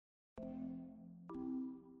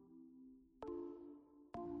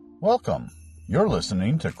Welcome. You're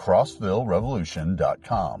listening to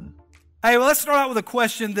CrossvilleRevolution.com. Hey, well, let's start out with a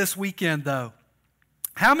question this weekend, though.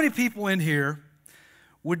 How many people in here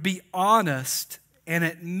would be honest and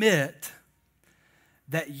admit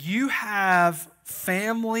that you have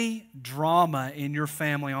family drama in your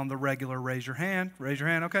family on the regular? Raise your hand. Raise your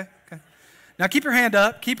hand. Okay. Now keep your hand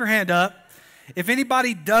up. Keep your hand up. If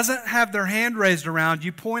anybody doesn't have their hand raised around,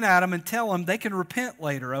 you point at them and tell them they can repent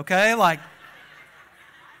later, okay?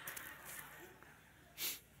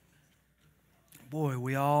 Boy,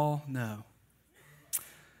 we all know.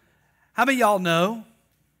 How many of y'all know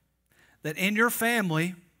that in your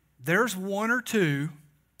family, there's one or two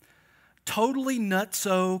totally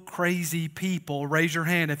nutso crazy people? Raise your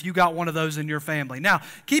hand if you got one of those in your family. Now,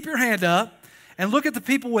 keep your hand up and look at the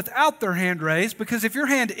people without their hand raised, because if your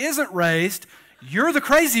hand isn't raised, you're the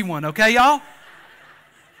crazy one, okay, y'all?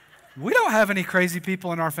 We don't have any crazy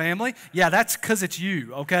people in our family. Yeah, that's because it's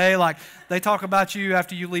you, okay? They talk about you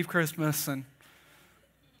after you leave Christmas, and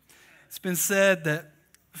it's been said that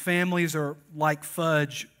families are like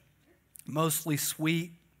fudge, mostly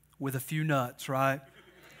sweet with a few nuts, right?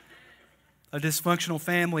 A dysfunctional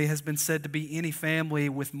family has been said to be any family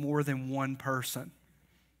with more than one person.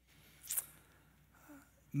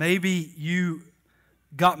 Maybe you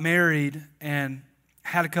got married and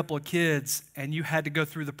had a couple of kids, and you had to go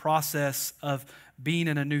through the process of being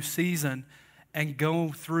in a new season and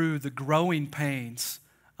go through the growing pains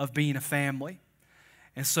of being a family.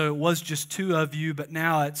 And so it was just two of you, but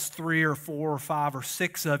now it's 3 or 4 or 5 or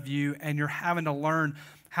 6 of you, and you're having to learn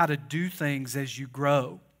how to do things as you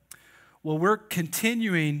grow. Well, we're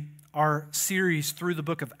continuing our series through the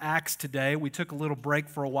book of Acts today. We took a little break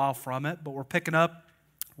for a while from it, but we're picking up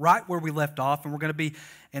right where we left off, and we're going to be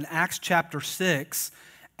in Acts chapter 6.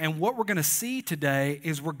 And what we're going to see today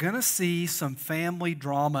is we're going to see some family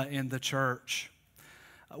drama in the church.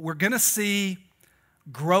 We're going to see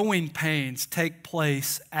growing pains take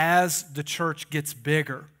place as the church gets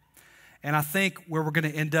bigger. And I think where we're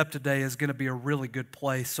going to end up today is going to be a really good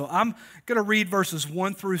place. So I'm going to read verses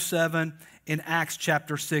 1 through 7 in Acts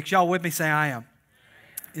chapter 6. Y'all with me? Say, I am.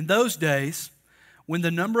 In those days, when the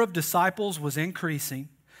number of disciples was increasing,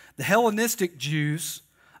 the Hellenistic Jews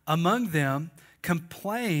among them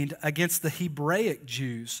complained against the Hebraic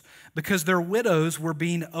Jews because their widows were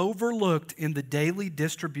being overlooked in the daily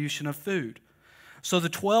distribution of food. So the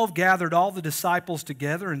 12 gathered all the disciples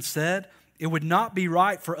together and said, "It would not be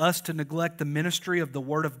right for us to neglect the ministry of the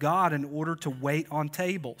Word of God in order to wait on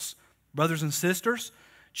tables. Brothers and sisters,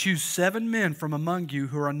 choose 7 men from among you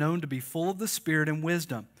who are known to be full of the Spirit and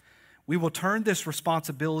wisdom. We will turn this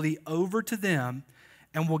responsibility over to them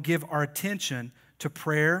and will give our attention to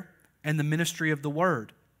prayer and the ministry of the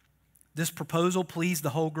Word." This proposal pleased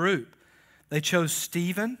the whole group. They chose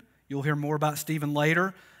Stephen, you'll hear more about Stephen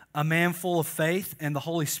later, a man full of faith and the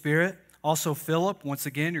Holy Spirit. Also Philip, once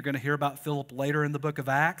again, you're going to hear about Philip later in the book of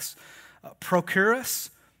Acts. Prochorus,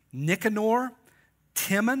 Nicanor,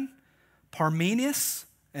 Timon, Parmenas,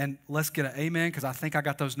 and let's get an amen because I think I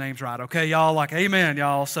got those names right. Okay, y'all, amen,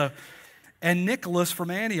 y'all. And Nicholas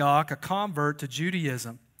from Antioch, a convert to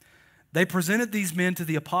Judaism. They presented these men to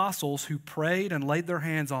the apostles, who prayed and laid their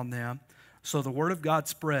hands on them. So the word of God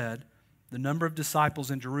spread. The number of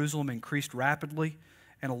disciples in Jerusalem increased rapidly,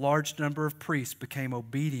 and a large number of priests became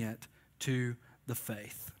obedient to the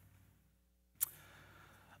faith.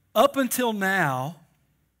 Up until now,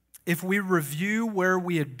 if we review where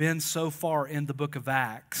we had been so far in the book of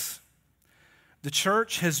Acts, the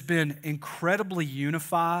church has been incredibly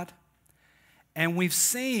unified, and we've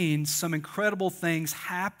seen some incredible things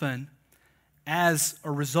happen as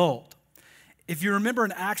a result. If you remember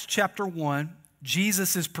in Acts chapter 1,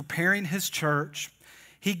 Jesus is preparing his church.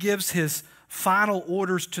 He gives his final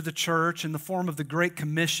orders to the church in the form of the Great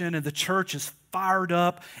Commission, and the church is fired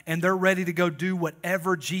up, and they're ready to go do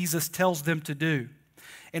whatever Jesus tells them to do.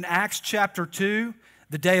 In Acts chapter 2,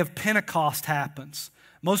 the day of Pentecost happens.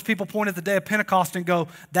 Most people point at the day of Pentecost and go,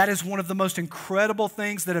 that is one of the most incredible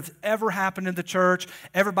things that have ever happened in the church.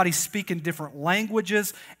 Everybody's speaking different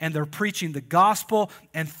languages, and they're preaching the gospel,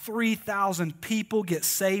 and 3,000 people get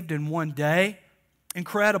saved in one day.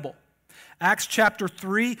 Incredible. Acts chapter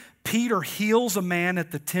 3, Peter heals a man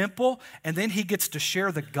at the temple, and then he gets to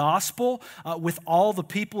share the gospel with all the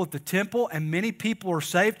people at the temple, and many people are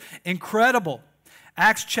saved. Incredible.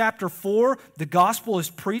 Acts chapter 4, the gospel is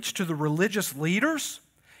preached to the religious leaders.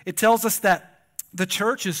 It tells us that the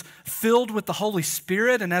church is filled with the Holy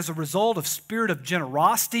Spirit, and as a result, a spirit of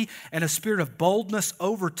generosity and a spirit of boldness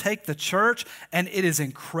overtake the church, and it is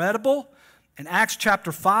incredible. In Acts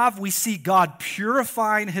chapter 5, we see God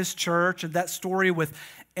purifying his church, and that story with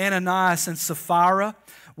Ananias and Sapphira.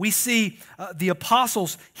 We see the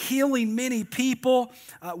apostles healing many people.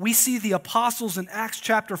 We see the apostles in Acts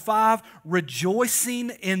chapter 5 rejoicing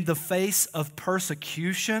in the face of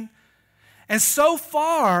persecution. And so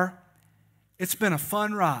far, it's been a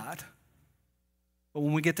fun ride. But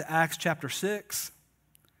when we get to Acts chapter 6,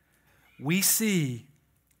 we see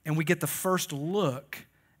and we get the first look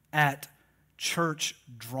at church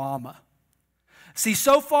drama. See,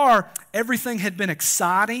 so far, everything had been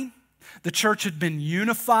exciting. The church had been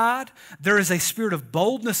unified. There is a spirit of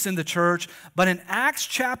boldness in the church. But in Acts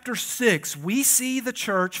chapter 6, we see the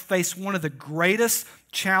church face one of the greatest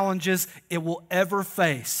challenges it will ever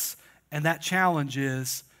face. And that challenge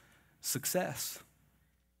is success.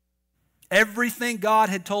 Everything God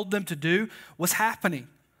had told them to do was happening.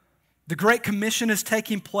 The Great Commission is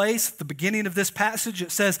taking place. At the beginning of this passage,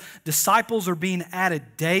 it says disciples are being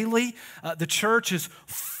added daily. The church is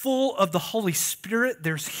full of the Holy Spirit.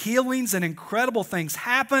 There's healings and incredible things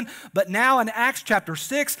happen. But now in Acts chapter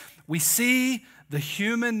 6, we see the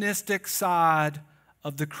humanistic side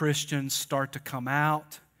of the Christians start to come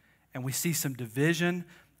out. And we see some division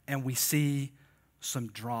and we see some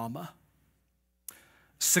drama.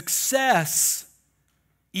 Success,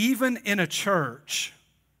 even in a church,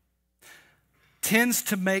 tends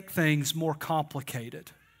to make things more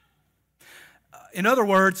complicated. In other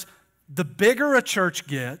words, the bigger a church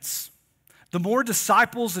gets, the more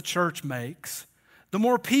disciples a church makes, the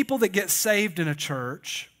more people that get saved in a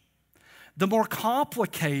church, the more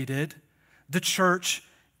complicated the church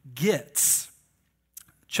gets.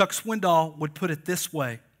 Chuck Swindoll would put it this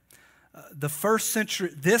way.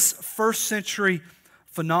 This first century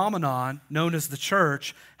phenomenon known as the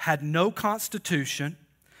church had no constitution,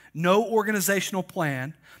 no organizational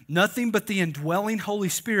plan, nothing but the indwelling Holy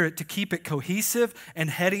Spirit to keep it cohesive and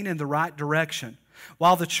heading in the right direction.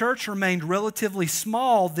 While the church remained relatively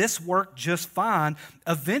small, this worked just fine.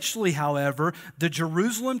 Eventually, however, the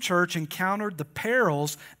Jerusalem church encountered the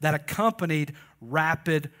perils that accompanied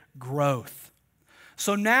rapid growth.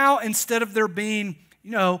 So now, instead of there being,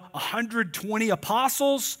 120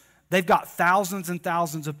 apostles, they've got thousands and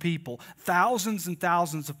thousands of people, thousands and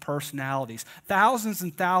thousands of personalities, thousands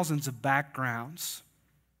and thousands of backgrounds.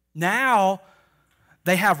 Now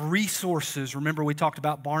they have resources. Remember, we talked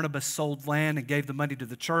about Barnabas sold land and gave the money to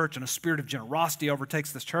the church, and a spirit of generosity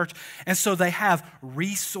overtakes this church. And so they have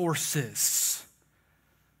resources.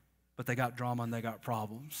 But they got drama and they got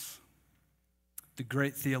problems. The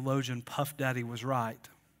great theologian Puff Daddy was right.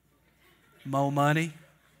 Mo money,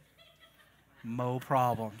 mo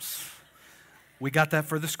problems. We got that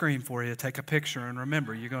for the screen for you. Take a picture and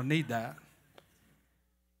remember, you're going to need that.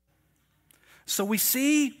 So we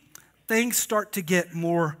see things start to get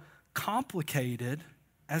more complicated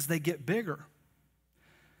as they get bigger.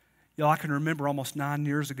 Y'all, I can remember almost 9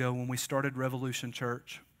 years ago when we started Revolution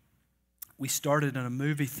Church. We started in a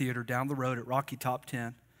movie theater down the road at Rocky Top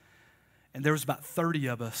 10. And there was about 30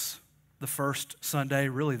 of us the first Sunday,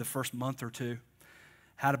 really the first month or two.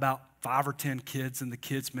 Had about 5 or 10 kids in the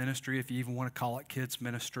kids ministry, if you even want to call it kids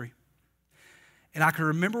ministry. And I can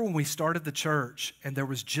remember when we started the church and there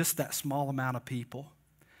was just that small amount of people,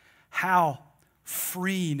 how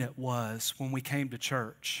freeing it was when we came to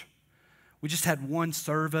church. We just had one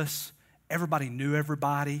service. Everybody knew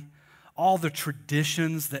everybody. All the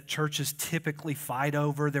traditions that churches typically fight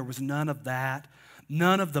over, there was none of that.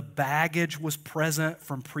 None of the baggage was present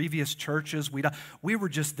from previous churches. We were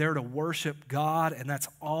just there to worship God, and that's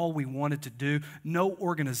all we wanted to do. No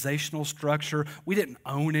organizational structure. We didn't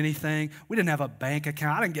own anything. We didn't have a bank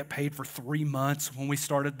account. I didn't get paid for 3 months when we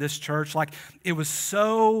started this church. It was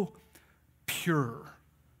so pure.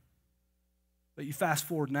 But you fast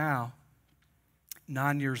forward now,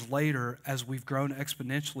 9 years later, as we've grown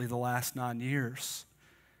exponentially the last 9 years,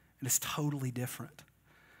 and it's totally different.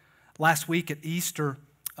 Last week at Easter,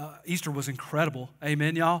 Easter was incredible.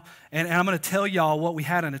 Amen, y'all? And I'm going to tell y'all what we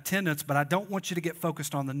had in attendance, but I don't want you to get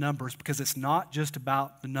focused on the numbers because it's not just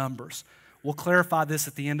about the numbers. We'll clarify this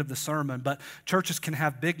at the end of the sermon, but churches can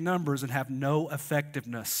have big numbers and have no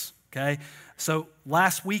effectiveness, okay? So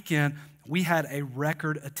last weekend, we had a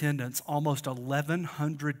record attendance, almost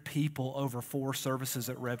 1,100 people over 4 services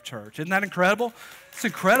at Rev Church. Isn't that incredible? It's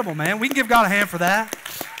incredible, man. We can give God a hand for that.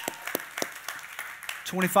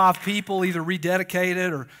 25 people either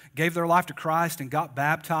rededicated or gave their life to Christ and got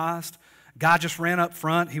baptized. Guy just ran up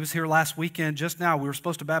front. He was here last weekend just now. We were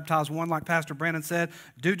supposed to baptize one, like Pastor Brandon said.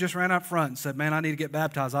 Dude just ran up front and said, man, I need to get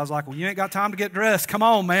baptized. I was like, well, you ain't got time to get dressed. Come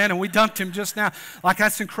on, man. And we dunked him just now.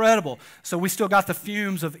 That's incredible. So we still got the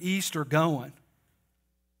fumes of Easter going.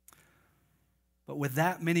 But with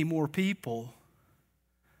that many more people,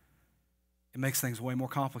 it makes things way more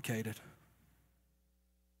complicated.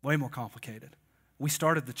 Way more complicated. We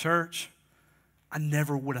started the church. I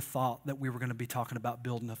never would have thought that we were going to be talking about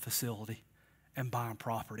building a facility and buying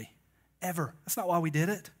property. Ever. That's not why we did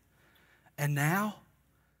it. And now,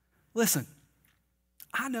 listen,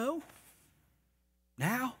 I know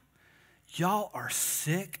now y'all are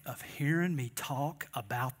sick of hearing me talk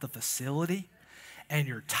about the facility, and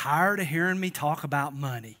you're tired of hearing me talk about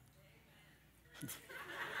money.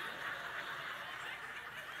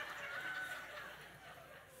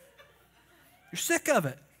 You're sick of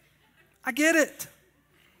it. I get it.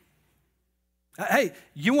 Hey,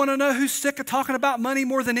 you want to know who's sick of talking about money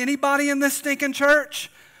more than anybody in this stinking church?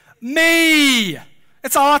 Me.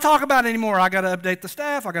 It's all I talk about anymore. I got to update the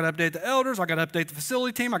staff. I got to update the elders. I got to update the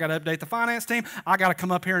facility team. I got to update the finance team. I got to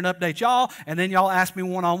come up here and update y'all. And then y'all ask me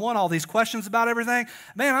one-on-one all these questions about everything.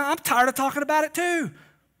 Man, I'm tired of talking about it too.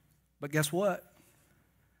 But guess what?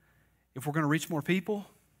 If we're going to reach more people,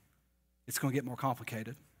 it's going to get more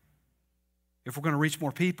complicated. If we're going to reach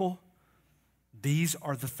more people, these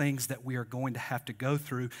are the things that we are going to have to go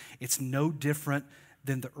through. It's no different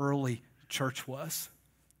than the early church was.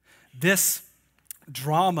 This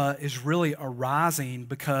drama is really arising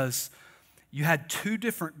because you had two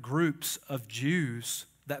different groups of Jews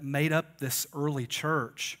that made up this early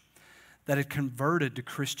church that had converted to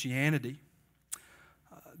Christianity.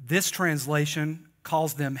 This translation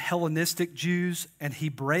calls them Hellenistic Jews and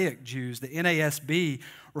Hebraic Jews. The NASB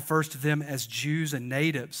refers to them as Jews and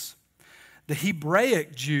natives. The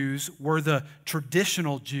Hebraic Jews were the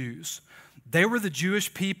traditional Jews. They were the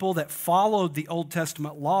Jewish people that followed the Old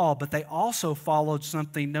Testament law, but they also followed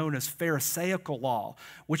something known as Pharisaical law,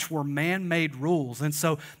 which were man-made rules. And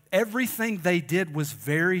so everything they did was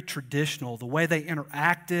very traditional. The way they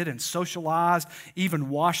interacted and socialized, even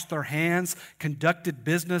washed their hands, conducted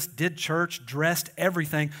business, did church, dressed,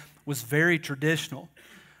 everything was very traditional.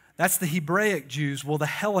 That's the Hebraic Jews. Well, the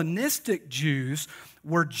Hellenistic Jews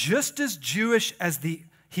were just as Jewish as the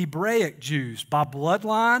Hebraic Jews by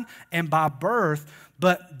bloodline and by birth,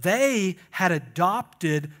 but they had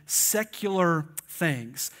adopted secular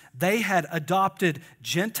things. They had adopted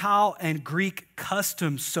Gentile and Greek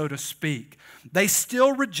customs, so to speak. They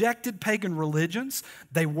still rejected pagan religions.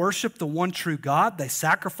 They worshiped the one true God. They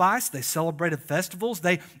sacrificed. They celebrated festivals.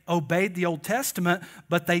 They obeyed the Old Testament,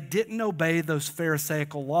 but they didn't obey those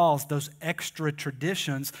Pharisaical laws, those extra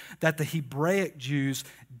traditions that the Hebraic Jews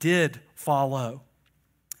did follow.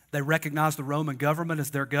 They recognized the Roman government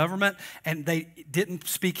as their government, and they didn't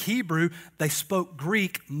speak Hebrew. They spoke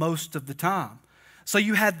Greek most of the time. So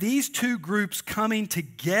you had these two groups coming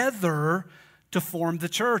together to form the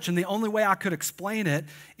church. And the only way I could explain it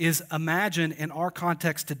is imagine in our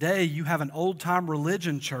context today, you have an old-time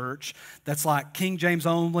religion church that's like King James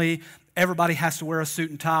only. Everybody has to wear a suit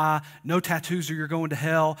and tie, no tattoos or you're going to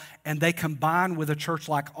hell, and they combine with a church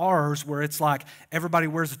like ours where it's like everybody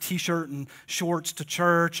wears a t-shirt and shorts to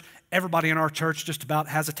church. Everybody in our church just about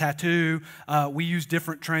has a tattoo. We use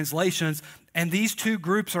different translations, and these two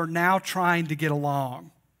groups are now trying to get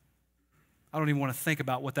along. I don't even want to think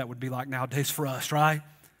about what that would be like nowadays for us, right?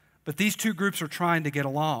 But these two groups are trying to get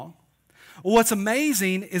along. Well, what's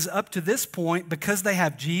amazing is up to this point, because they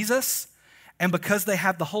have Jesus and because they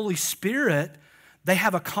have the Holy Spirit, they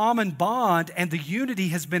have a common bond, and the unity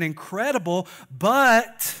has been incredible,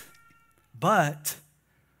 but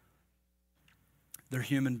they're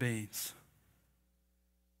human beings.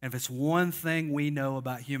 And if it's one thing we know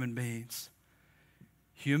about human beings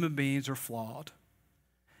are flawed.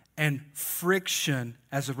 And friction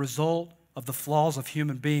as a result of the flaws of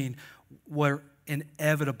human being were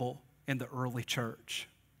inevitable in the early church.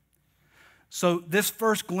 So this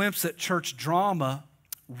first glimpse at church drama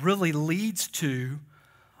really leads to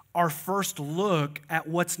our first look at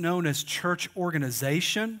what's known as church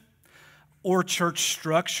organization or church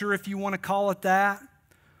structure, if you want to call it that.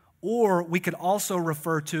 Or we could also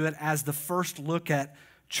refer to it as the first look at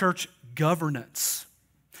church governance.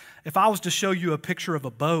 If I was to show you a picture of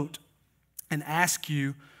a boat and ask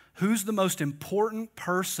you, who's the most important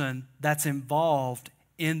person that's involved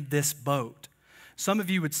in this boat? Some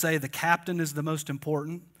of you would say the captain is the most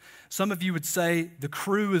important. Some of you would say the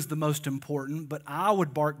crew is the most important, but I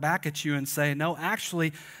would bark back at you and say, no,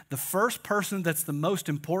 actually, the first person that's the most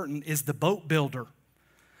important is the boat builder.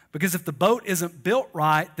 Because if the boat isn't built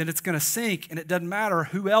right, then it's going to sink, and it doesn't matter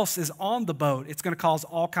who else is on the boat. It's going to cause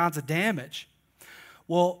all kinds of damage.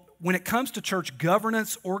 Well, when it comes to church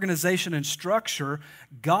governance, organization, and structure,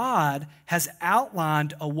 God has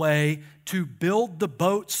outlined a way to build the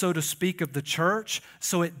boat, so to speak, of the church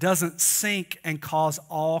so it doesn't sink and cause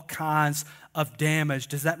all kinds of damage.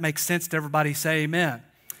 Does that make sense to everybody? Say amen.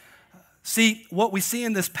 See, what we see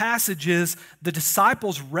in this passage is the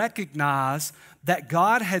disciples recognize that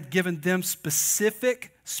God had given them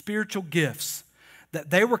specific spiritual gifts, that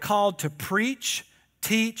they were called to preach,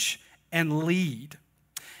 teach, and lead.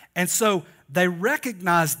 And so they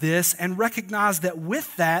recognized this and recognized that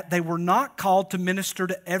with that, they were not called to minister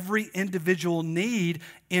to every individual need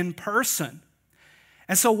in person.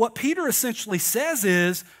 And so what Peter essentially says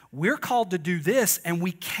is, we're called to do this, and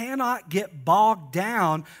we cannot get bogged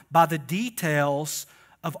down by the details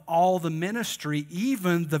of all the ministry,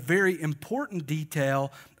 even the very important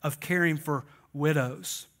detail of caring for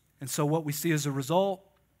widows. And so what we see as a result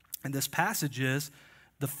in this passage is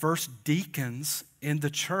the first deacons in the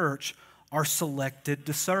church are selected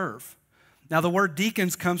to serve. Now, the word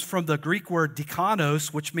deacons comes from the Greek word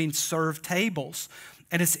diakonos, which means serve tables.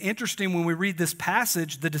 And it's interesting when we read this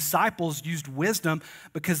passage, the disciples used wisdom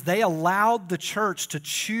because they allowed the church to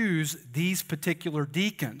choose these particular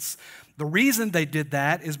deacons. The reason they did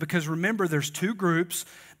that is because, remember, there's two groups.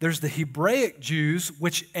 There's the Hebraic Jews,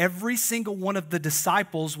 which every single one of the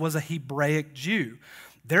disciples was a Hebraic Jew.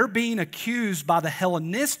 They're being accused by the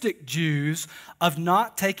Hellenistic Jews of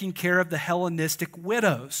not taking care of the Hellenistic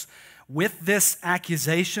widows. With this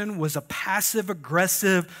accusation was a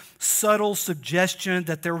passive-aggressive, subtle suggestion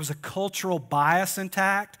that there was a cultural bias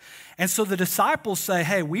intact. And so the disciples say,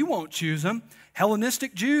 hey, we won't choose them.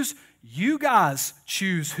 Hellenistic Jews, you guys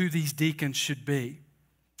choose who these deacons should be.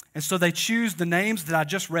 And so they choose the names that I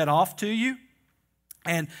just read off to you.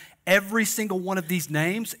 And every single one of these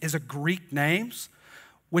names is a Greek name,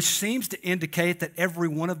 which seems to indicate that every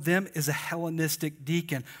one of them is a Hellenistic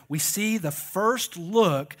deacon. We see the first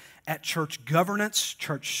look at church governance,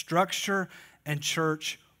 church structure, and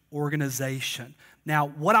church organization. Now,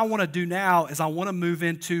 what I want to do now is I want to move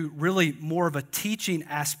into really more of a teaching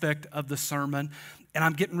aspect of the sermon, and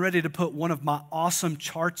I'm getting ready to put one of my awesome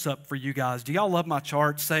charts up for you guys. Do y'all love my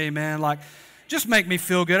charts? Say amen. Just make me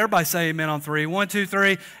feel good. Everybody say amen on three. 1, 2,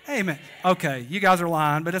 3. Amen. Okay, you guys are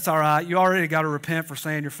lying, but it's all right. You already got to repent for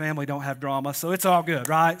saying your family don't have drama, so it's all good,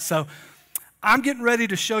 right? So I'm getting ready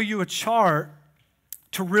to show you a chart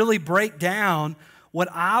to really break down what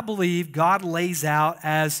I believe God lays out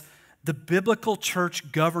as the biblical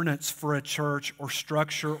church governance for a church or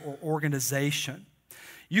structure or organization.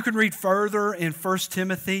 You can read further in 1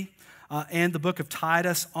 Timothy and the book of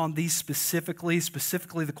Titus on these specifically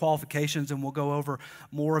the qualifications, and we'll go over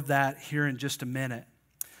more of that here in just a minute.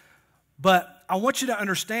 But I want you to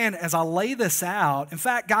understand as I lay this out, in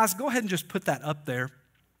fact, guys, go ahead and just put that up there.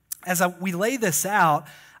 As we lay this out,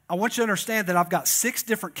 I want you to understand that I've got 6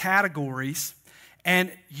 different categories,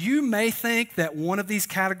 and you may think that one of these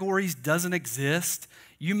categories doesn't exist.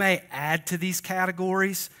 You may add to these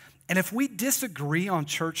categories. And if we disagree on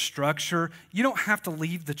church structure, you don't have to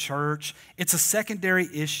leave the church. It's a secondary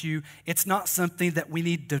issue. It's not something that we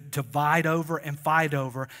need to divide over and fight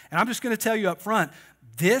over. And I'm just going to tell you up front,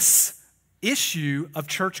 this issue of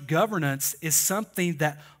church governance is something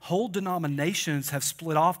that whole denominations have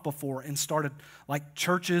split off before and started, like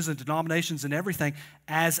churches and denominations and everything,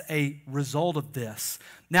 as a result of this.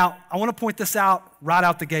 Now, I want to point this out right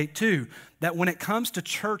out the gate too, that when it comes to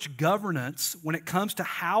church governance, when it comes to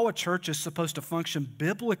how a church is supposed to function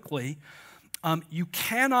biblically, you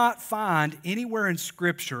cannot find anywhere in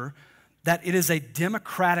Scripture that it is a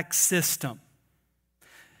democratic system.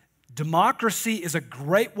 Democracy is a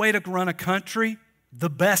great way to run a country, the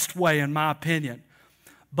best way in my opinion.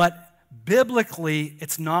 But biblically,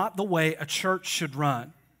 it's not the way a church should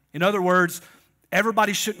run. In other words,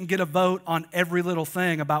 everybody shouldn't get a vote on every little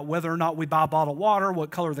thing about whether or not we buy bottled water, what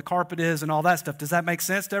color the carpet is, and all that stuff. Does that make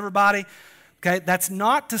sense to everybody? Okay, that's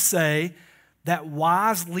not to say that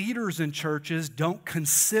wise leaders in churches don't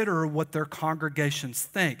consider what their congregations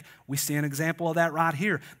think. We see an example of that right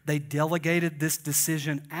here. They delegated this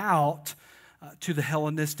decision out to the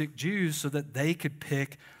Hellenistic Jews so that they could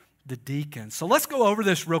pick the deacons. So let's go over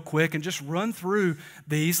this real quick and just run through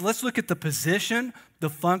these. Let's look at the position,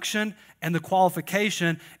 the function, and the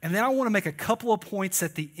qualification. And then I want to make a couple of points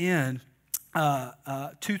at the end,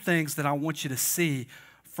 2 things that I want you to see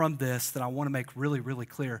from this that I want to make really, really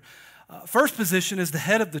clear. First position is the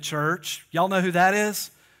head of the church. Y'all know who that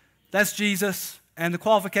is? That's Jesus. And the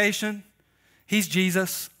qualification? He's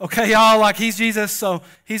Jesus. Okay, y'all, like he's Jesus, so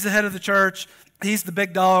he's the head of the church. He's the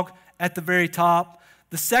big dog at the very top.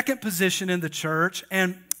 The second position in the church,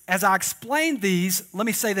 and as I explain these, let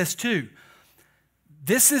me say this too.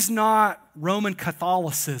 This is not Roman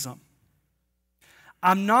Catholicism.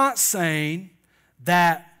 I'm not saying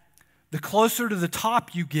that the closer to the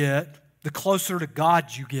top you get, the closer to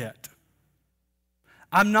God you get.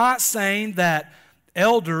 I'm not saying that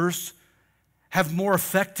elders have more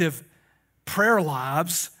effective prayer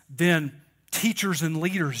lives than teachers and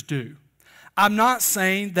leaders do. I'm not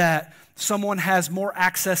saying that someone has more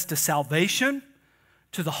access to salvation,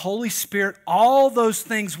 to the Holy Spirit, all those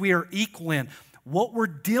things we are equal in. What we're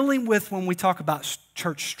dealing with when we talk about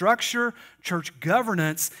church structure, church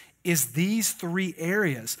governance, is these three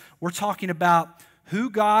areas. We're talking about who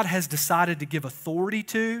God has decided to give authority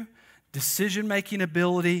to, decision-making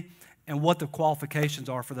ability, and what the qualifications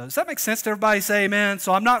are for those. Does that make sense to everybody? Say amen.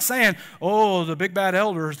 So I'm not saying, oh, the big bad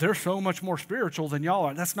elders, they're so much more spiritual than y'all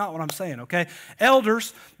are. That's not what I'm saying, okay?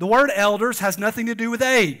 Elders, the word elders has nothing to do with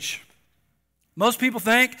age. Most people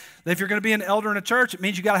think that if you're going to be an elder in a church, it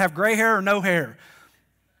means you got to have gray hair or no hair.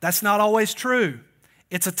 That's not always true.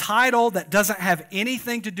 It's a title that doesn't have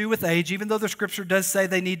anything to do with age, even though the scripture does say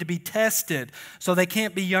they need to be tested. So they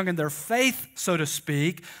can't be young in their faith, so to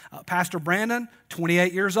speak. Pastor Brandon,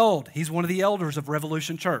 28 years old. He's one of the elders of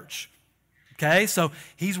Revolution Church. Okay, so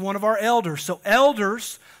he's one of our elders. So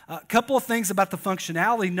elders, a couple of things about the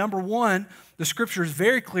functionality. Number one, the scripture is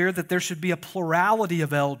very clear that there should be a plurality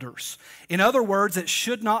of elders. In other words, it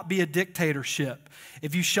should not be a dictatorship.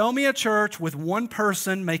 If you show me a church with one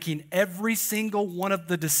person making every single one of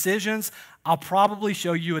the decisions, I'll probably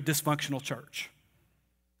show you a dysfunctional church.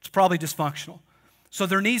 It's probably dysfunctional. So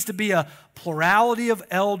there needs to be a plurality of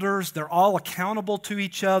elders. They're all accountable to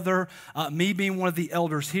each other. Me being one of the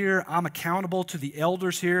elders here, I'm accountable to the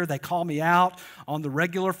elders here. They call me out on the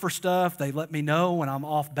regular for stuff. They let me know when I'm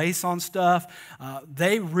off base on stuff.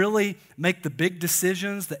 They really make the big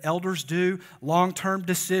decisions. The elders do long-term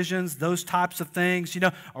decisions, those types of things. You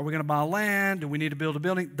know, are we going to buy land? Do we need to build a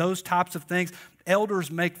building? Those types of things. Elders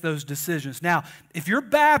make those decisions. Now, if you're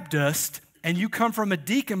Baptist and you come from a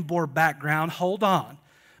deacon board background, hold on,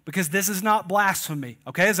 because this is not blasphemy,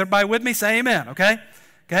 okay? Is everybody with me? Say amen, okay?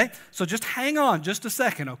 Okay, so just hang on just a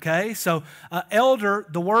second, okay? So elder,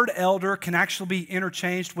 the word elder can actually be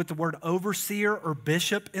interchanged with the word overseer or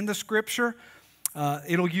bishop in the scripture.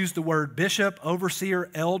 It'll use the word bishop, overseer,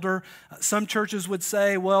 elder. Some churches would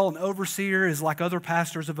say, well, an overseer is like other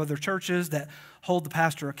pastors of other churches that hold the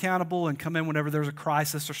pastor accountable and come in whenever there's a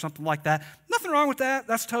crisis or something like that. Nothing wrong with that.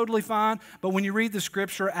 That's totally fine. But when you read the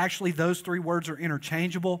scripture, actually those three words are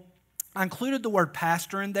interchangeable. I included the word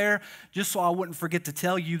pastor in there just so I wouldn't forget to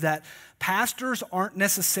tell you that pastors aren't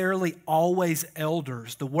necessarily always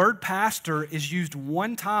elders. The word pastor is used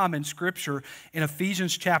one time in Scripture in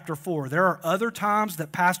Ephesians chapter 4. There are other times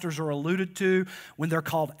that pastors are alluded to when they're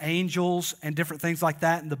called angels and different things like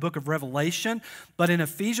that in the book of Revelation. But in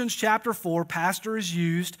Ephesians chapter 4, pastor is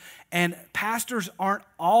used, and pastors aren't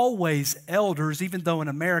always elders, even though in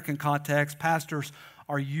American context, pastors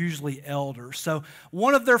are usually elders. So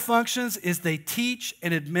one of their functions is they teach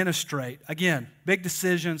and administrate. Again, big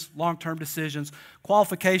decisions, long-term decisions,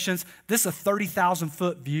 qualifications. This is a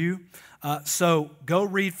 30,000-foot view. So go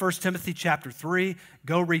read 1 Timothy chapter 3.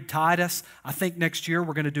 Go read Titus. I think next year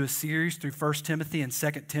we're going to do a series through 1 Timothy and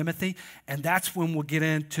 2 Timothy, and that's when we'll get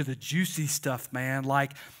into the juicy stuff, man,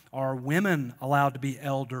 like are women allowed to be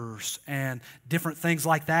elders and different things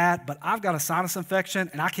like that? But I've got a sinus infection,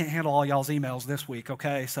 and I can't handle all y'all's emails this week,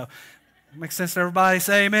 okay? So makes sense to everybody?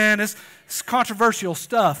 Say amen. It's controversial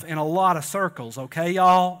stuff in a lot of circles, okay,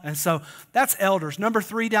 y'all? And so that's elders. Number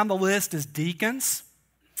 3 down the list is deacons.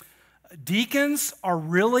 Deacons are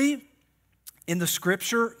really, in the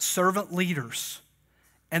Scripture, servant leaders,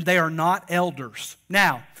 and they are not elders.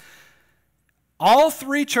 Now, all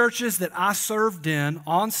 3 churches that I served in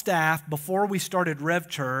on staff before we started Rev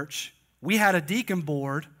Church, we had a deacon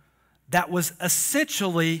board that was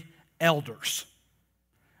essentially elders.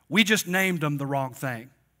 We just named them the wrong thing.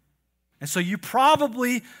 And so you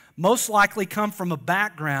probably most likely come from a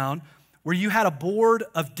background where you had a board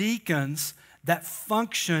of deacons that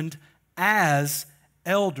functioned as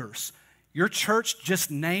elders. Your church just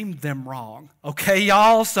named them wrong, okay,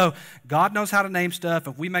 y'all? So God knows how to name stuff.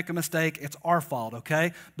 If we make a mistake, it's our fault,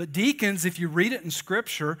 okay? But deacons, if you read it in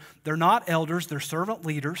Scripture, they're not elders, they're servant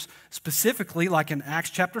leaders. Specifically, like in Acts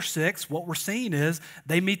chapter 6, what we're seeing is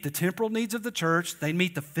they meet the temporal needs of the church, they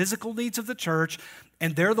meet the physical needs of the church,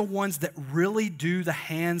 and they're the ones that really do the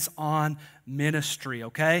hands-on ministry,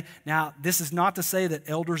 okay? Now, this is not to say that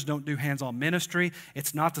elders don't do hands-on ministry.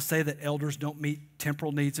 It's not to say that elders don't meet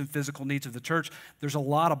temporal needs and physical needs of the church. There's a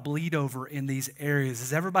lot of bleed over in these areas.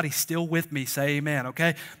 Is everybody still with me? Say amen,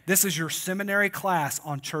 okay? This is your seminary class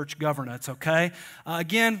on church governance, okay?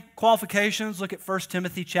 Again, qualifications, look at 1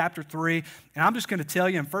 Timothy chapter 3. And I'm just going to tell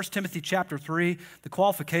you in 1 Timothy chapter 3, the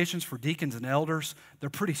qualifications for deacons and elders, they're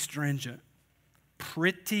pretty stringent.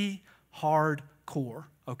 Pretty hardcore,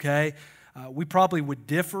 okay? We probably would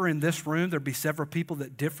differ in this room. There'd be several people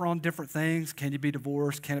that differ on different things. Can you be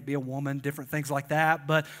divorced? Can it be a woman? Different things like that.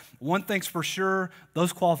 But one thing's for sure,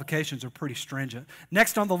 those qualifications are pretty stringent.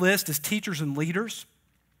 Next on the list is teachers and leaders.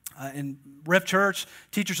 In Rev Church,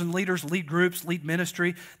 teachers and leaders lead groups, lead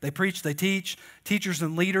ministry. They preach, they teach. Teachers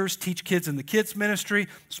and leaders teach kids in the kids ministry.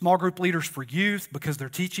 Small group leaders for youth because they're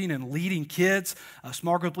teaching and leading kids.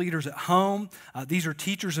 Small group leaders at home. These are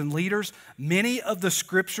teachers and leaders. Many of the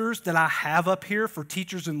scriptures that I have up here for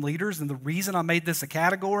teachers and leaders, and the reason I made this a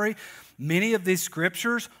category, many of these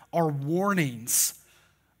scriptures are warnings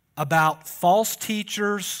about false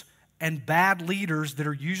teachers and bad leaders that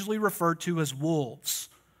are usually referred to as wolves.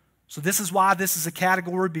 So this is why this is a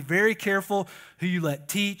category. Be very careful who you let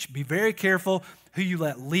teach. Be very careful who you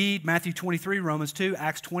let lead. Matthew 23, Romans 2,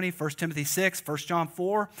 Acts 20, 1 Timothy 6, 1 John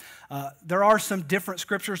 4. There are some different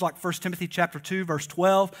scriptures like 1 Timothy chapter 2, verse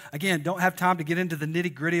 12. Again, don't have time to get into the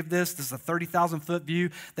nitty-gritty of this. This is a 30,000-foot view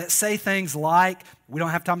that say things like, we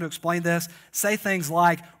don't have time to explain this, say things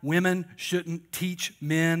like women shouldn't teach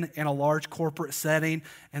men in a large corporate setting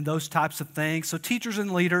and those types of things. So teachers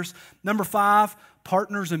and leaders. Number 5,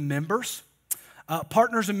 partners and members.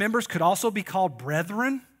 Partners and members could also be called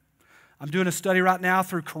brethren. I'm doing a study right now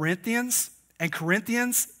through Corinthians, and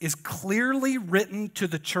Corinthians is clearly written to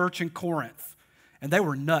the church in Corinth. And they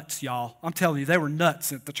were nuts, y'all. I'm telling you, they were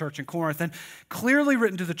nuts at the church in Corinth. And clearly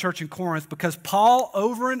written to the church in Corinth because Paul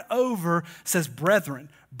over and over says, brethren,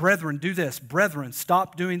 brethren, do this. Brethren,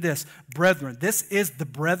 stop doing this. Brethren, this is the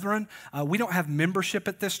brethren. We don't have membership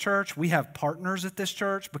at this church. We have partners at this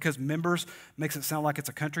church because members makes it sound like it's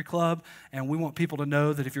a country club. And we want people to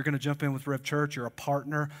know that if you're going to jump in with Rev Church, you're a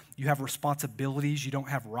partner. You have responsibilities. You don't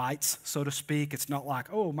have rights, so to speak. It's not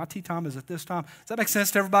like, oh, my tea time is at this time. Does that make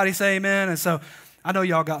sense to everybody? Say amen. And so I know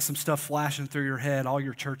y'all got some stuff flashing through your head, all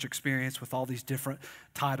your church experience with all these different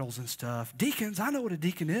titles and stuff. Deacons, I know what a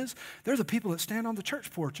deacon is. They're the people that stand on the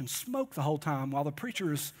church porch and smoke the whole time while the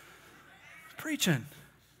preacher is preaching,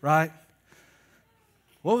 right?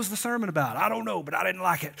 What was the sermon about? I don't know, but I didn't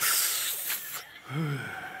like it.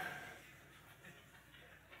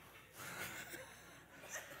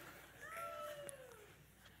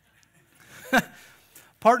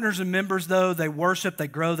 Partners and members, though, they worship, they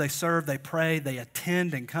grow, they serve, they pray, they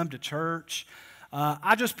attend and come to church.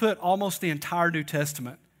 I just put almost the entire New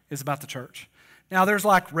Testament is about the church. Now, there's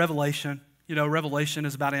like Revelation. You know, Revelation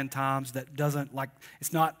is about end times that doesn't like,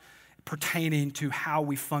 it's not pertaining to how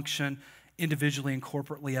we function individually and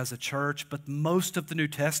corporately as a church, but most of the New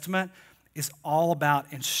Testament is all about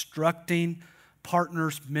instructing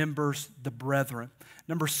partners, members, the brethren.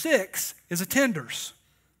 Number 6 is attenders.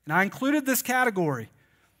 And I included this category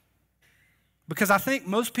because I think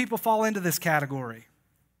most people fall into this category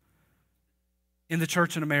in the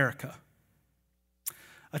church in America.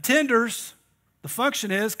 Attenders, the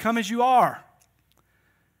function is come as you are.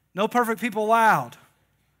 No perfect people allowed.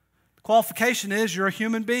 The qualification is you're a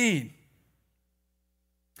human being.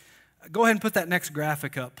 Go ahead and put that next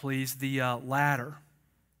graphic up, please, the ladder.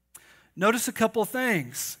 Notice a couple of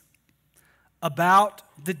things about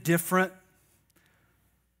the different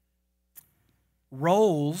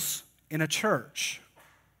roles in a church.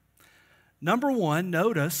 Number 1,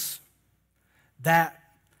 notice that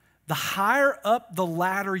the higher up the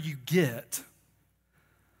ladder you get,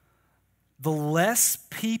 the less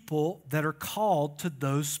people that are called to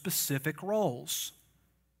those specific roles.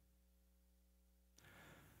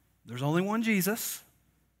 There's only one Jesus.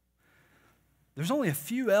 There's only a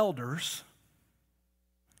few elders,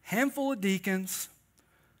 handful of deacons,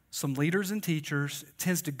 some leaders and teachers. It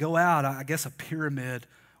tends to go out, I guess, a pyramid.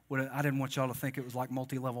 I didn't want y'all to think it was like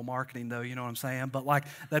multi-level marketing, though, you know what I'm saying? But like,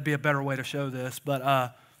 that'd be a better way to show this. But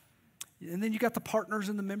and then you got the partners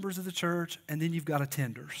and the members of the church, and then you've got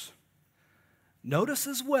attenders. Notice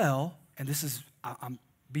as well, and this is, I'm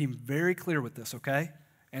being very clear with this, okay?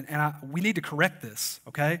 And we need to correct this,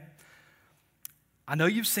 okay? I know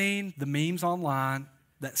you've seen the memes online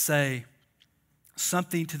that say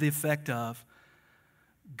something to the effect of,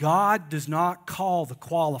 God does not call the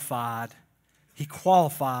qualified, He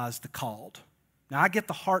qualifies the called. Now, I get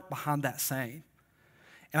the heart behind that saying.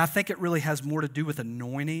 And I think it really has more to do with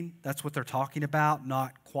anointing. That's what they're talking about,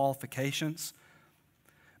 not qualifications.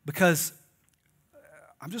 Because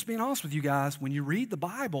I'm just being honest with you guys, when you read the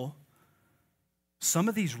Bible, some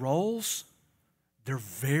of these roles, they're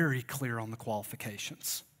very clear on the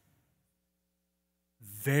qualifications.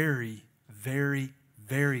 Very, very,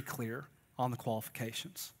 very clear on the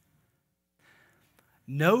qualifications.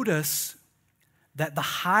 Notice that the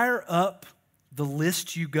higher up the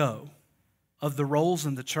list you go of the roles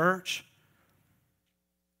in the church,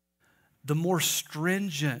 the more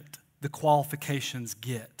stringent the qualifications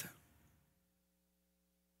get.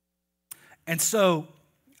 And so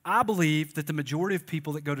I believe that the majority of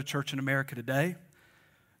people that go to church in America today,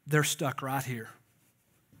 they're stuck right here.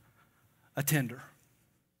 Attender.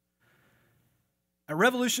 At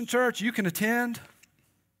Revolution Church, you can attend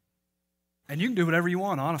and you can do whatever you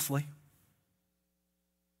want, honestly.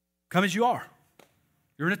 Come as you are.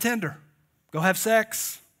 You're an attender. Go have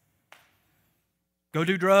sex. Go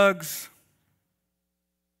do drugs.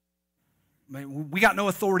 We got no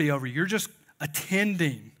authority over you. You're just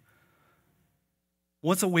attending.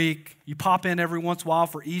 Once a week, you pop in every once in a while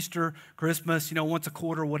for Easter, Christmas, once a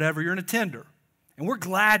quarter, whatever. You're an attender. And we're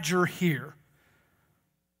glad you're here.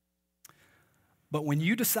 But when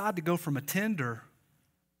you decide to go from attender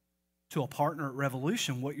to a partner at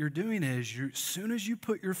Revolution, what you're doing is, as soon as you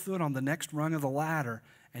put your foot on the next rung of the ladder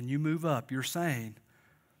and you move up, you're saying,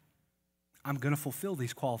 I'm going to fulfill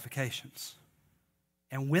these qualifications.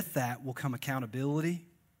 And with that will come accountability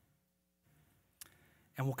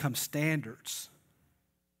and will come standards.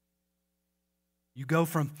 You go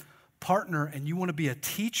from partner and you want to be a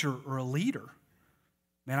teacher or a leader.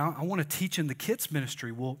 Man, I want to teach in the kids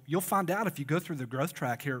ministry. Well, you'll find out if you go through the growth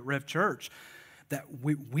track here at Rev Church that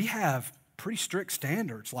we have pretty strict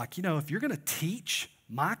standards. Like, if you're going to teach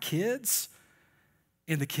my kids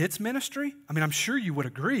in the kids ministry, I'm sure you would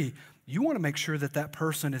agree, you want to make sure that that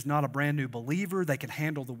person is not a brand new believer. They can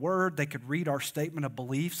handle the word. They could read our statement of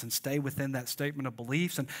beliefs and stay within that statement of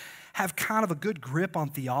beliefs and have kind of a good grip on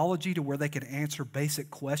theology to where they can answer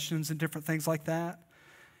basic questions and different things like that.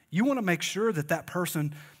 You want to make sure that that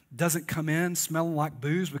person doesn't come in smelling like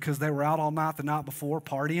booze because they were out all night the night before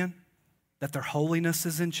partying, that their holiness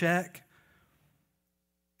is in check.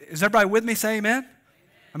 Is everybody with me? Say amen.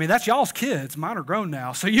 That's y'all's kids. Mine are grown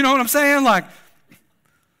now. So you know what I'm saying? Like,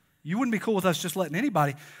 you wouldn't be cool with us just letting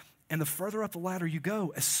anybody. And the further up the ladder you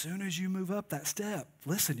go, as soon as you move up that step,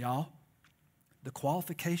 listen, y'all, the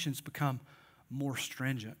qualifications become more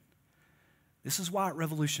stringent. This is why at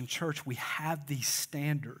Revolution Church we have these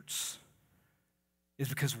standards, is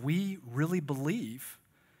because we really believe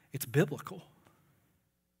it's biblical.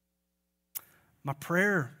 My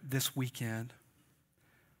prayer this weekend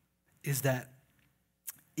is that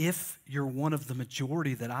if you're one of the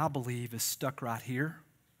majority that I believe is stuck right here,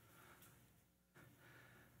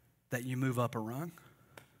 that you move up a rung,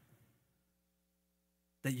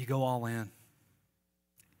 that you go all in.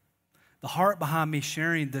 The heart behind me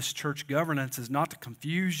sharing this church governance is not to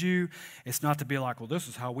confuse you. It's not to be like, well, this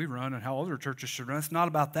is how we run and how other churches should run. It's not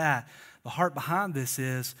about that. The heart behind this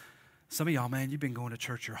is, some of y'all, man, you've been going to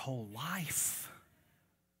church your whole life,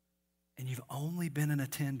 and you've only been an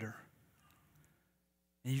attender.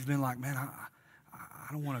 And you've been like, man,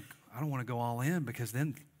 I don't want to go all in because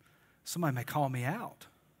then somebody may call me out.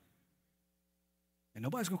 And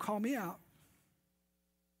nobody's going to call me out.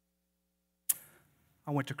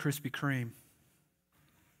 I went to Krispy Kreme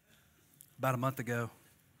about a month ago.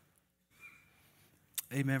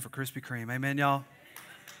 Amen for Krispy Kreme. Amen, y'all?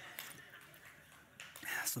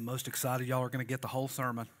 That's the most excited y'all are going to get the whole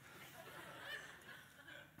sermon.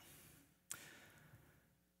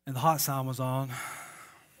 And the hot sign was on.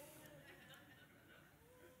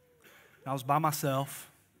 I was by myself.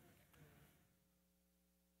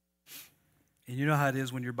 And you know how it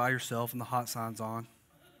is when you're by yourself and the hot sign's on.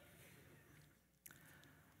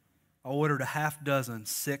 I ordered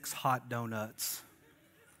 6 hot donuts.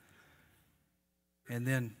 And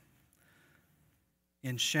then,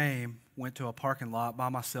 in shame, went to a parking lot by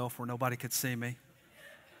myself where nobody could see me.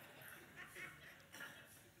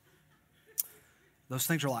 Those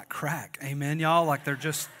things are like crack. Amen, y'all? Like they're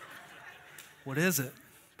just, what is it?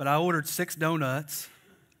 But I ordered 6 donuts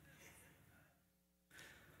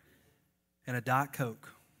and a Diet Coke.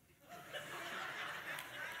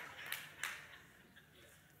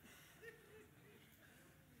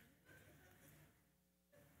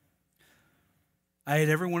 I ate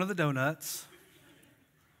every one of the donuts.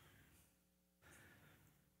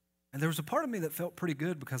 And there was a part of me that felt pretty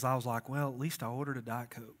good because I was like, well, at least I ordered a Diet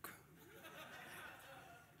Coke.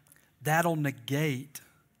 That'll negate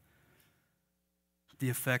the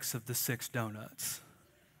effects of the 6 donuts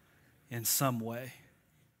in some way.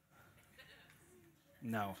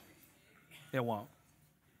 No, it won't.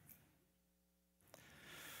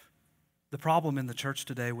 The problem in the church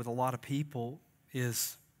today with a lot of people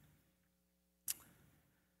is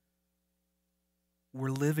we're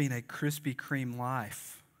living a Krispy Kreme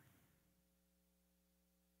life.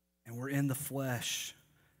 And we're in the flesh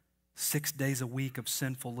 6 days a week of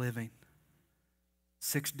sinful living,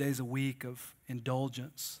 6 days a week of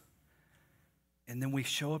indulgence. And then we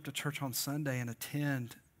show up to church on Sunday and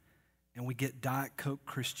attend, and we get Diet Coke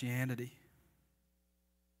Christianity.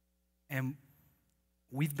 And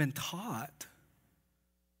we've been taught,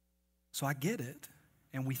 so I get it,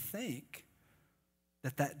 and we think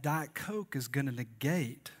that Diet Coke is going to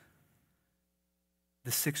negate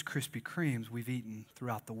the 6 Krispy Kremes we've eaten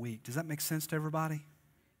throughout the week. Does that make sense to everybody?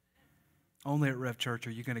 Only at Rev Church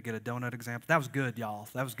are you going to get a donut example. That was good, y'all.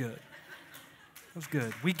 That was good. That was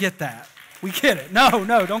good. We get that. We get it. No,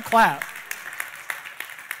 don't clap.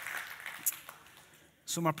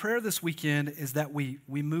 So my prayer this weekend is that we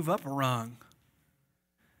move up a rung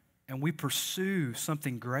and we pursue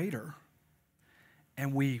something greater,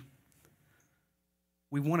 and we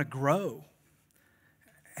want to grow.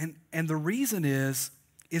 And the reason is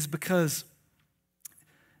because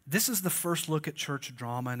this is the first look at church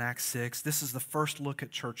drama in Acts 6. This is the first look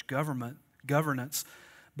at church governance.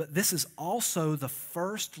 But this is also the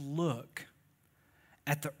first look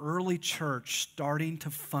at the early church starting to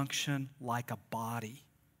function like a body.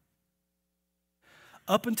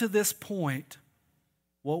 Up until this point,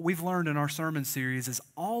 what we've learned in our sermon series is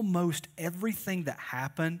almost everything that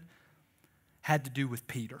happened had to do with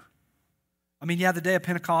Peter. I mean, yeah, the day of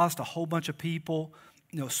Pentecost, a whole bunch of people,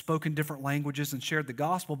 spoke in different languages and shared the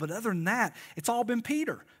gospel. But other than that, it's all been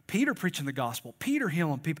Peter. Peter preaching the gospel. Peter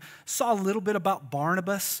healing people. Saw a little bit about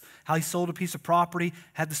Barnabas, how he sold a piece of property,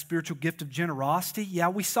 had the spiritual gift of generosity. Yeah,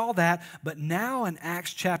 we saw that. But now in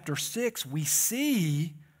Acts chapter 6, we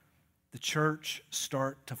see the church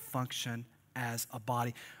start to function as a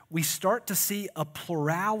body. We start to see a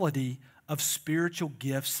plurality of spiritual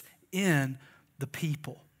gifts in the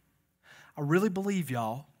people. I really believe,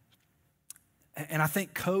 y'all, and I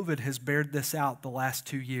think COVID has bared this out the last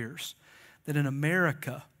 2 years, that in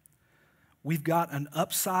America, we've got an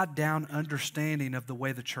upside-down understanding of the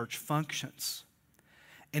way the church functions.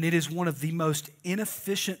 And it is one of the most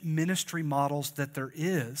inefficient ministry models that there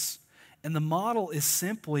is. And the model is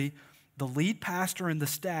simply the lead pastor and the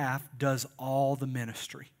staff does all the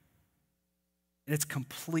ministry. And it's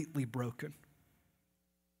completely broken.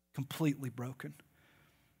 Completely broken.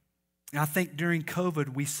 And I think during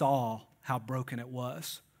COVID, we saw how broken it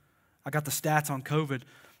was. I got the stats on COVID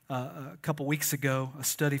a couple weeks ago, a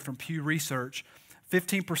study from Pew Research.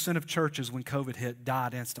 15% of churches when COVID hit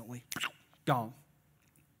died instantly. Gone.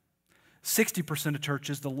 60% of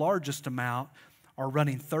churches, the largest amount, are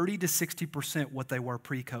running 30 to 60% what they were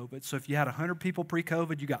pre-COVID. So if you had 100 people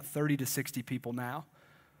pre-COVID, you got 30 to 60 people now.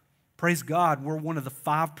 Praise God, we're one of the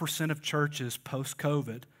 5% of churches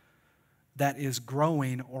post-COVID that is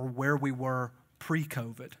growing or where we were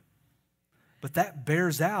pre-COVID. But that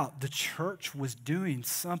bears out the church was doing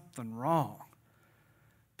something wrong.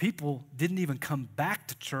 People didn't even come back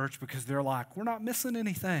to church because they're like, we're not missing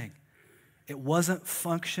anything. It wasn't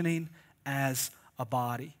functioning as a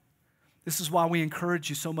body. This is why we encourage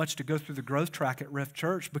you so much to go through the growth track at Rev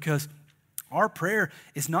Church, because our prayer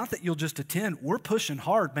is not that you'll just attend. We're pushing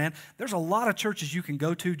hard, man. There's a lot of churches you can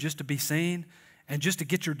go to just to be seen and just to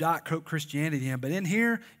get your Diet Coke Christianity in. But in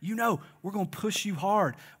here, we're going to push you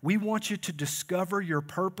hard. We want you to discover your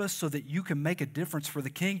purpose so that you can make a difference for the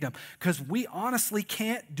kingdom, because we honestly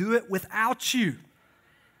can't do it without you.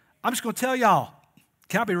 I'm just going to tell y'all,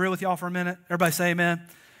 can I be real with y'all for a minute? Everybody say amen.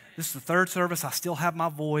 This is the third service. I still have my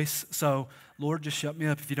voice, so Lord, just shut me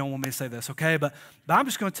up if you don't want me to say this, okay? But I'm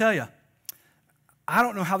just going to tell you, I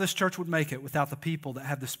don't know how this church would make it without the people that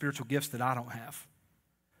have the spiritual gifts that I don't have.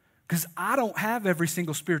 Because I don't have every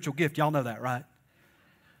single spiritual gift. Y'all know that, right?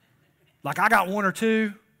 Like I got one or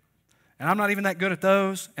two, and I'm not even that good at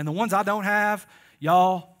those. And the ones I don't have,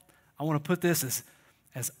 y'all, I want to put this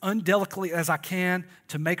as undelicately as I can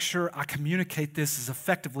to make sure I communicate this as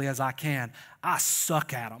effectively as I can. I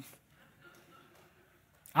suck at them.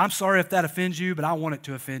 I'm sorry if that offends you, but I want it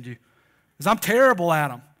to offend you, because I'm terrible at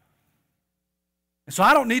them. And so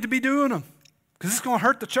I don't need to be doing them, because it's going to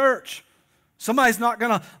hurt the church. Somebody's not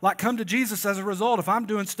going to come to Jesus as a result if I'm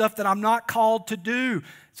doing stuff that I'm not called to do.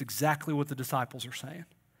 It's exactly what the disciples are saying.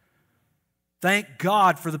 Thank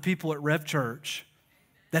God for the people at Rev Church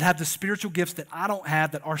that have the spiritual gifts that I don't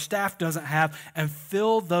have, that our staff doesn't have, and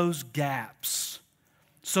fill those gaps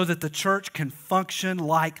so that the church can function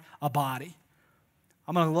like a body.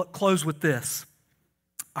 I'm going to close with this.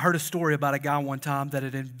 I heard a story about a guy one time that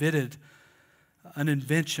had invented an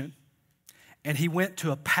invention. And he went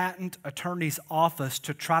to a patent attorney's office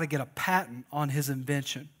to try to get a patent on his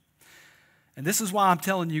invention. And this is why I'm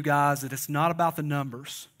telling you guys that it's not about the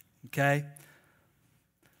numbers, okay?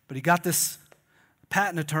 But he got this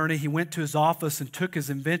patent attorney. He went to his office and took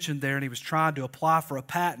his invention there, and he was trying to apply for a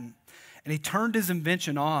patent. And he turned his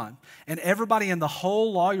invention on. And everybody in the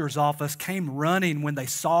whole lawyer's office came running when they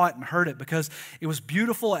saw it and heard it because it was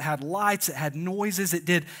beautiful. It had lights. It had noises. It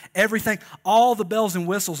did everything, all the bells and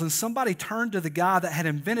whistles. And somebody turned to the guy that had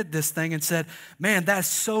invented this thing and said, man, that's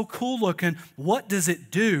so cool looking. What does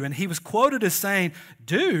it do? And he was quoted as saying,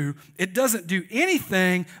 it doesn't do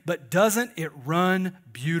anything, but doesn't it run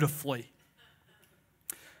beautifully?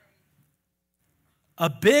 A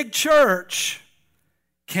big church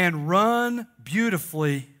can run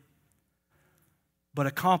beautifully, but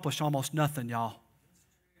accomplish almost nothing, y'all.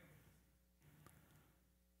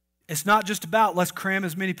 It's not just about let's cram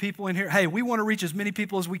as many people in here. Hey, we want to reach as many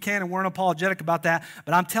people as we can, and we're unapologetic about that.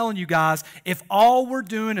 But I'm telling you guys, if all we're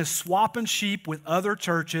doing is swapping sheep with other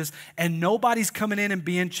churches and nobody's coming in and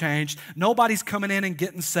being changed, nobody's coming in and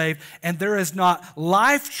getting saved, and there is not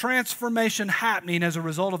life transformation happening as a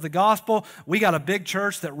result of the gospel, we got a big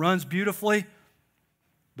church that runs beautifully,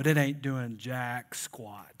 but it ain't doing jack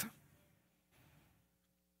squat.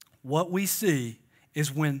 What we see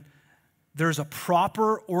is when there's a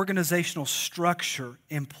proper organizational structure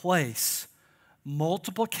in place,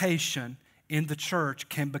 multiplication in the church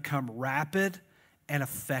can become rapid and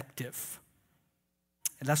effective.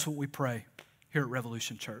 And that's what we pray here at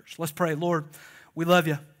Revolution Church. Let's pray. Lord, we love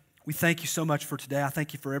you. We thank you so much for today. I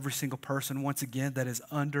thank you for every single person, once again, that is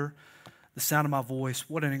under the sound of my voice.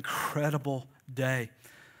 What an incredible day.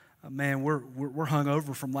 Man, we're hung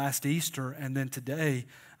over from last Easter, and then today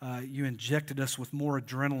you injected us with more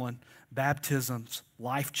adrenaline, baptisms,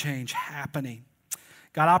 life change happening.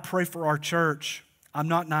 God, I pray for our church. I'm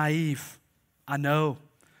not naive. I know.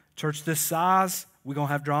 Church this size, we're going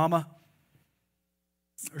to have drama.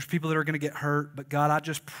 There's people that are going to get hurt, but God, I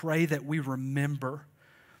just pray that we remember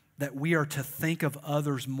that we are to think of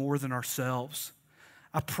others more than ourselves.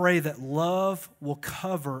 I pray that love will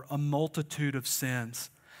cover a multitude of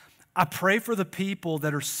sins. I pray for the people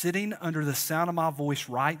that are sitting under the sound of my voice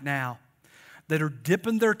right now, that are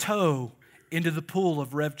dipping their toe into the pool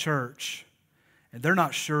of Rev Church, and they're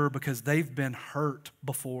not sure because they've been hurt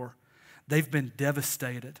before. They've been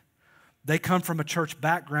devastated. They come from a church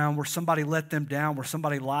background where somebody let them down, where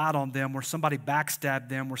somebody lied on them, where somebody backstabbed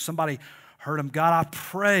them, where somebody hurt them. God, I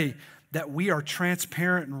pray that we are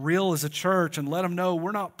transparent and real as a church and let them know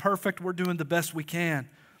we're not perfect, we're doing the best we can.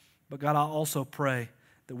 But God, I also pray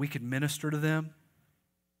that we could minister to them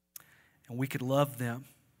and we could love them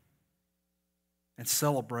and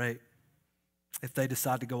celebrate if they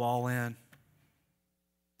decide to go all in.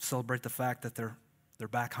 Celebrate the fact that they're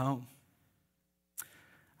back home.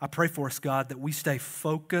 I pray for us, God, that we stay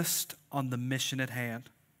focused on the mission at hand.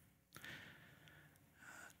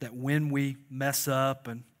 That when we mess up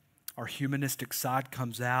and our humanistic side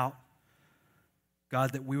comes out,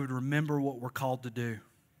 God, that we would remember what we're called to do.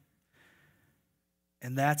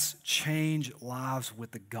 And that's change lives with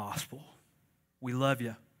the gospel. We love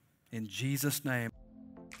you. In Jesus' name.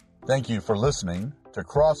 Thank you for listening to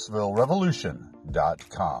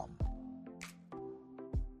CrossvilleRevolution.com.